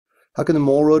How can the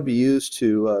mole road be used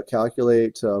to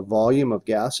calculate volume of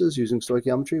gases using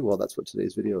stoichiometry? Well, that's what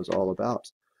today's video is all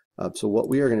about. So what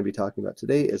we are going to be talking about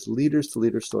today is liters to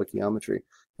liter stoichiometry.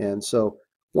 And so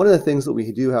one of the things that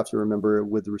we do have to remember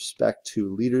with respect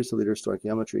to liters to liter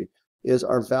stoichiometry is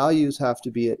our values have to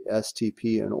be at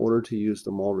STP in order to use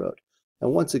the mole road.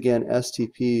 And once again,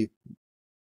 STP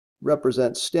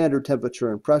represents standard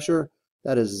temperature and pressure.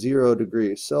 That is 0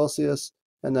 degrees Celsius,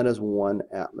 and that is 1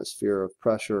 atmosphere of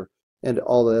pressure. And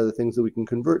all the other things that we can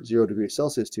convert 0 degrees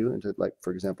Celsius to into, like,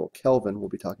 for example, Kelvin, we'll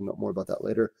be talking about more about that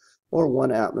later, or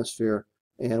 1 atmosphere,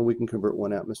 and we can convert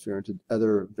 1 atmosphere into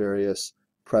other various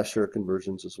pressure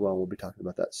conversions as well. We'll be talking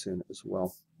about that soon as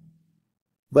well.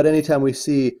 But anytime we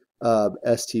see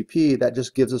STP, that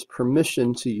just gives us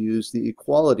permission to use the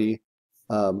equality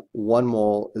 1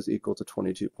 mole is equal to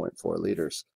 22.4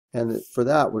 liters. And for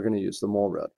that, we're going to use the mole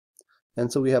road.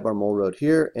 And so we have our mole road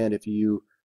here, and if you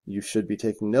should be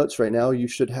taking notes right now, you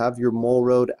should have your mole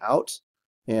road out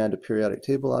and a periodic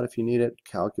table out if you need it.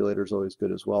 Calculator is always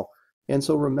good as well. And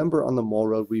so remember, on the mole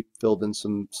road, we filled in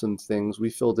some things. We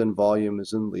filled in volume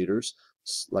as in liters.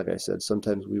 Like I said,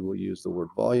 sometimes we will use the word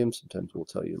volume, sometimes we'll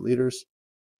tell you liters.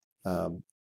 And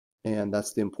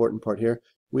that's the important part here.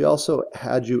 We also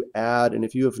had you add, and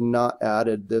if you have not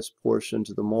added this portion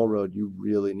to the mole road, you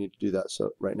really need to do that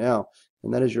so right now.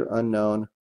 And that is your unknown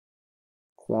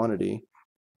quantity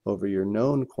over your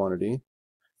known quantity.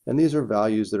 And these are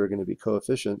values that are going to be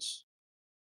coefficients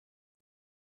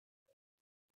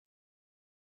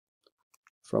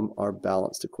from our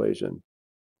balanced equation.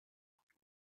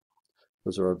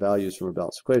 Those are our values from our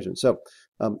balanced equation. So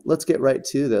let's get right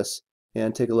to this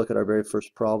and take a look at our very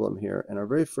first problem here. And our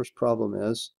very first problem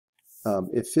is,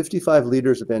 if 55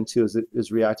 liters of N2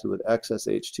 is reacted with excess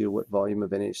H2, what volume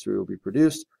of NH3 will be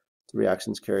produced? The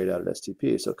reaction is carried out at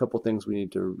STP. So a couple things we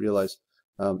need to realize.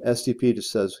 STP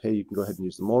just says, hey, you can go ahead and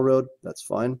use the mole road. That's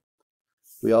fine.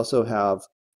 We also have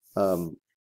an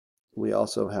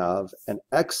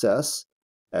excess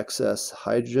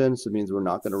hydrogen. So it means we're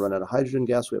not going to run out of hydrogen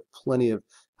gas. We have plenty of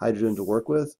hydrogen to work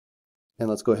with. And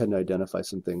let's go ahead and identify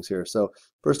some things here. So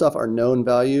first off, our known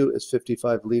value is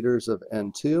 55 liters of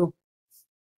N2.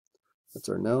 That's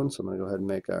our known. So I'm going to go ahead and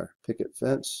make our picket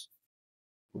fence.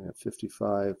 We have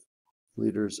 55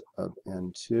 liters of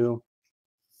N2.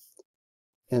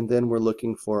 And then we're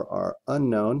looking for our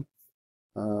unknown.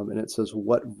 And it says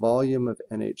what volume of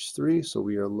NH3. So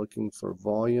we are looking for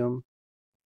volume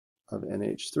of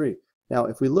NH3. Now,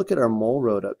 if we look at our mole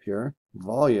road up here,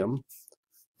 volume,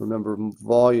 remember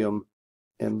volume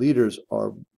and liters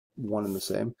are one and the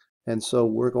same. And so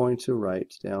we're going to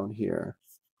write down here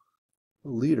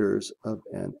liters of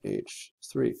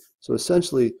NH3. So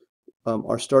essentially,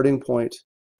 our starting point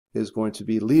is going to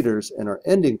be liters, and our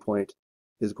ending point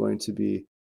is going to be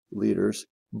liters,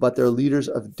 but they're liters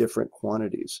of different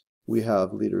quantities. We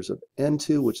have liters of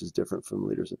N2, which is different from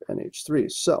liters of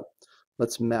NH3. So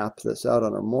let's map this out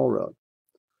on our mole road.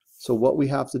 So what we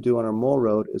have to do on our mole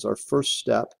road is our first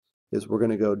step is we're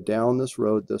going to go down this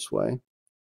road this way,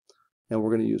 and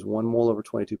we're going to use 1 mole over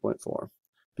 22.4.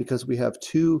 Because we have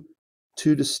two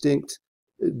distinct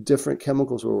different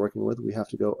chemicals we're working with, we have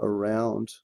to go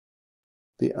around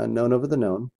the unknown over the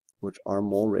known, which are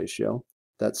mole ratio.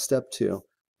 That's step 2.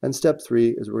 And step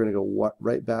 3 is we're going to go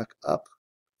right back up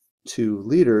to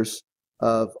liters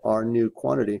of our new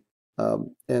quantity.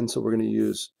 And so we're going to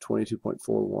use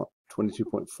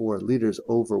 22.4 liters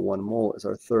over 1 mole as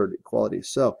our third equality.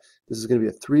 So this is going to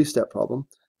be a 3-step problem.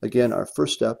 Again, our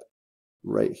first step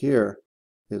right here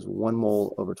is 1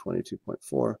 mole over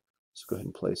 22.4. So go ahead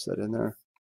and place that in there.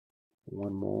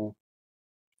 1 mole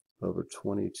over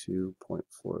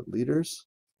 22.4 liters.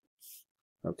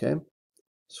 Okay,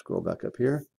 scroll back up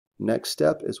here. Next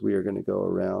step is we are going to go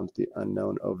around the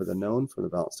unknown over the known for the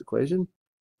balanced equation.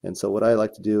 And so what I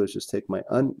like to do is just take my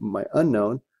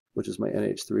unknown, which is my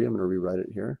NH3. I'm going to rewrite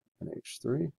it here,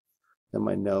 NH3. And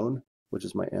my known, which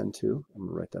is my N2. I'm going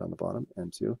to write that on the bottom,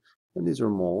 N2. And these are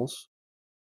moles.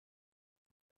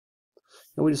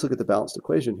 And we just look at the balanced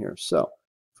equation here. So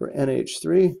for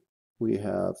NH3, we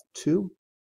have 2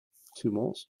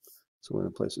 moles. So we're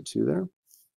going to place a 2 there.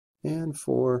 And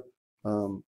for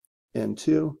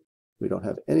N2, we don't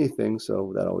have anything,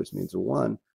 so that always means a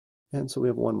 1. And so we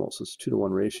have 1 mole, so it's a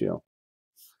 2-to-1 ratio.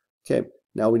 Okay,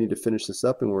 now we need to finish this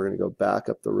up, and we're going to go back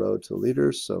up the road to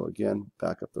liters. So again,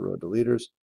 back up the road to liters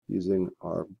using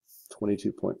our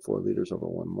 22.4 liters over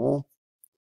 1 mole.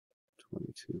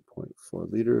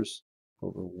 22.4 liters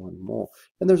over 1 mole.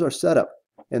 And there's our setup.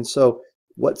 And so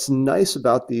what's nice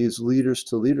about these liters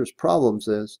to liters problems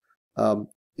is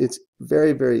it's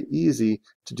very, very easy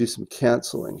to do some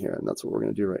canceling here, and that's what we're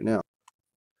going to do right now.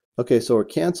 Okay, so we're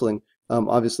canceling.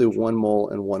 Obviously 1 mole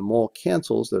and 1 mole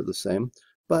cancels, they're the same.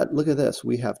 But look at this,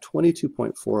 we have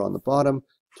 22.4 on the bottom,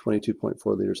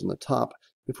 22.4 liters on the top.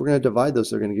 If we're going to divide those,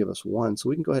 they're going to give us 1. So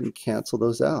we can go ahead and cancel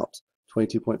those out.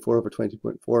 22.4 over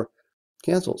 22.4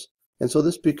 cancels. And so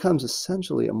this becomes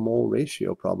essentially a mole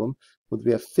ratio problem.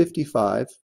 We have 55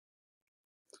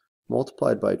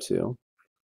 multiplied by 2,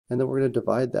 and then we're going to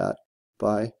divide that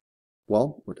by,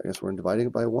 well, I guess we're dividing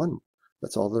it by 1.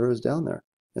 That's all there is down there.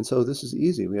 And so this is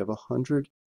easy. We have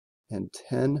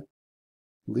 110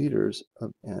 liters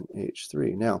of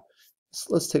NH3. Now,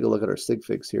 let's take a look at our sig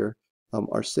figs here.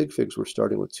 Our sig figs, we're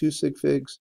starting with 2 sig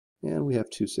figs, and we have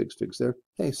 2 sig figs there.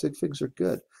 Hey, sig figs are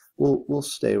good. We'll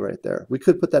stay right there. We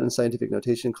could put that in scientific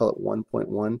notation, call it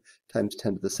 1.1 times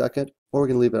 10 to the second, or we're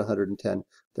going to leave it 110.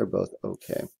 They're both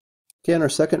okay. Okay, in our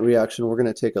second reaction, we're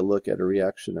going to take a look at a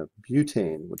reaction of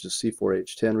butane, which is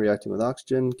C4H10 reacting with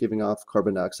oxygen, giving off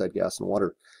carbon dioxide gas and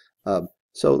water.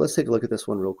 So let's take a look at this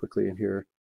one real quickly in here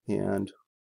and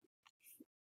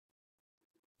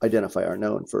identify our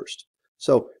known first.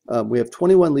 So we have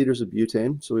 21 liters of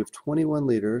butane, so we have 21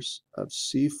 liters of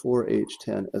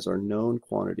C4H10 as our known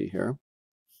quantity here.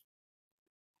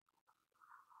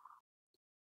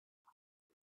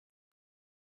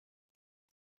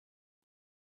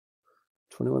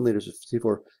 (21 liters of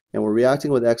C4), and we're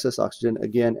reacting with excess oxygen.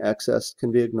 Again, excess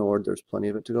can be ignored. There's plenty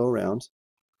of it to go around.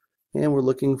 And we're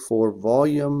looking for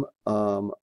volume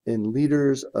in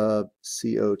liters of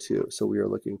CO2. So we are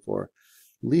looking for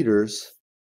liters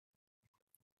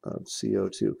of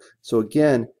CO2. So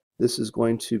again, this is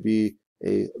going to be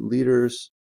a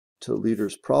liters to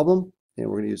liters problem, and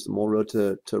we're going to use the mole road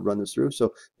to run this through.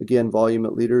 So again, volume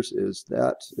at liters is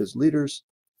liters.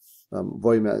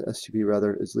 Volume at STP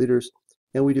rather is liters.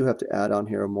 And we do have to add on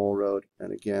here a mole road,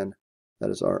 and again, that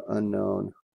is our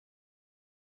unknown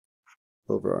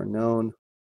over our known.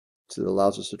 So it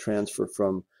allows us to transfer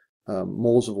from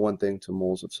moles of one thing to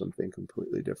moles of something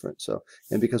completely different. So,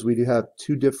 and because we do have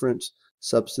 2 different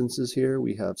substances here,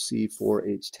 we have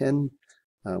C4H10,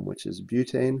 which is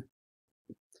butane,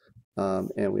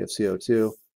 and we have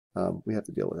CO2. We have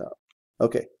to deal with that.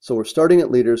 Okay, so we're starting at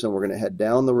liters, and we're going to head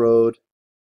down the road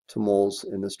to moles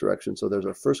in this direction. So there's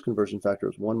our first conversion factor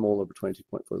is 1 mole over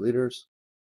 22.4 liters.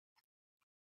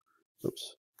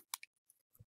 Oops.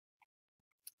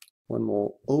 1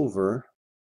 mole over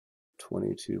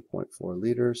 22.4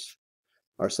 liters.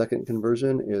 Our second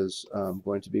conversion is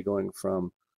going to be going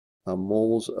from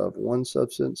moles of one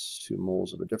substance to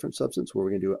moles of a different substance, where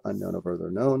we're going to do unknown over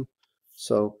the known.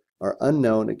 So our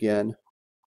unknown, again,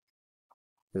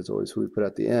 is always who we put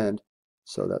at the end.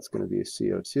 So that's going to be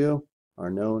CO2. Our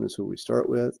known is who we start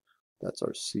with. That's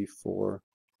our C4H10,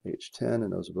 and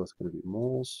those are both going to be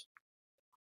moles.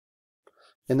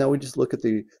 And now we just look at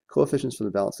the coefficients from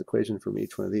the balanced equation from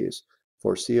each one of these.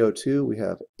 For CO2, we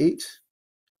have 8.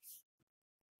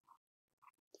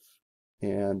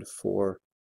 And for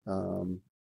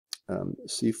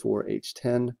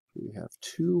C4H10, we have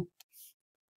 2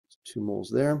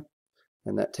 moles there.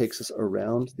 And that takes us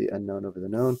around the unknown over the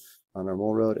known on our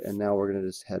mole road. And now we're going to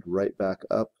just head right back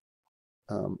up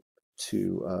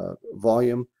to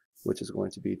volume, which is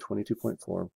going to be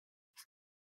 22.4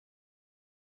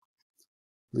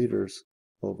 liters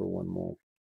over 1 mole.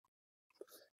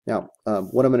 Now,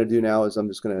 what I'm going to do now is I'm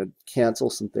just going to cancel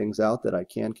some things out that I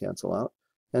can cancel out.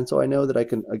 And so I know that I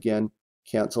can, again,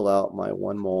 cancel out my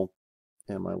 1 mole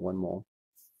and my 1 mole.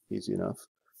 Easy enough.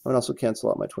 I can also cancel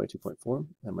out my 22.4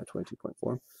 and my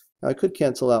 22.4. Now I could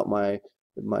cancel out my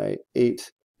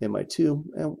 8 and my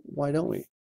 2, and why don't we?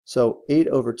 So 8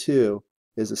 over 2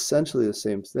 is essentially the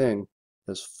same thing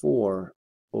as 4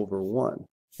 over 1.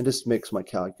 It just makes my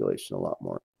calculation a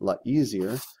lot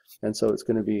easier. And so it's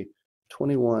going to be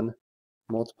 21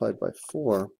 multiplied by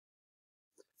 4.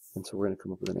 And so we're going to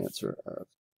come up with an answer of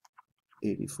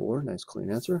 84. Nice clean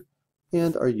answer.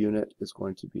 And our unit is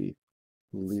going to be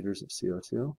liters of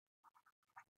CO2.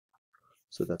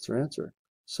 So that's our answer.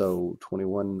 So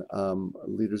 21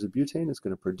 liters of butane is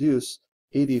going to produce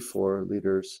 84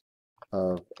 liters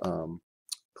of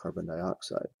carbon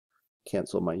dioxide.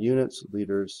 Cancel my units,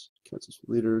 liters, cancels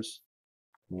with liters,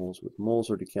 moles with moles,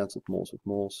 already canceled moles with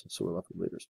moles, so we're left with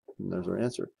liters. And there's our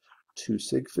answer. 2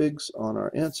 sig figs on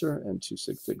our answer and 2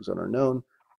 sig figs on our known,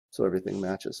 so everything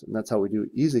matches. And that's how we do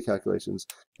easy calculations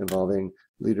involving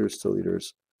liters to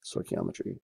liters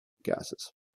stoichiometry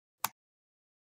gases.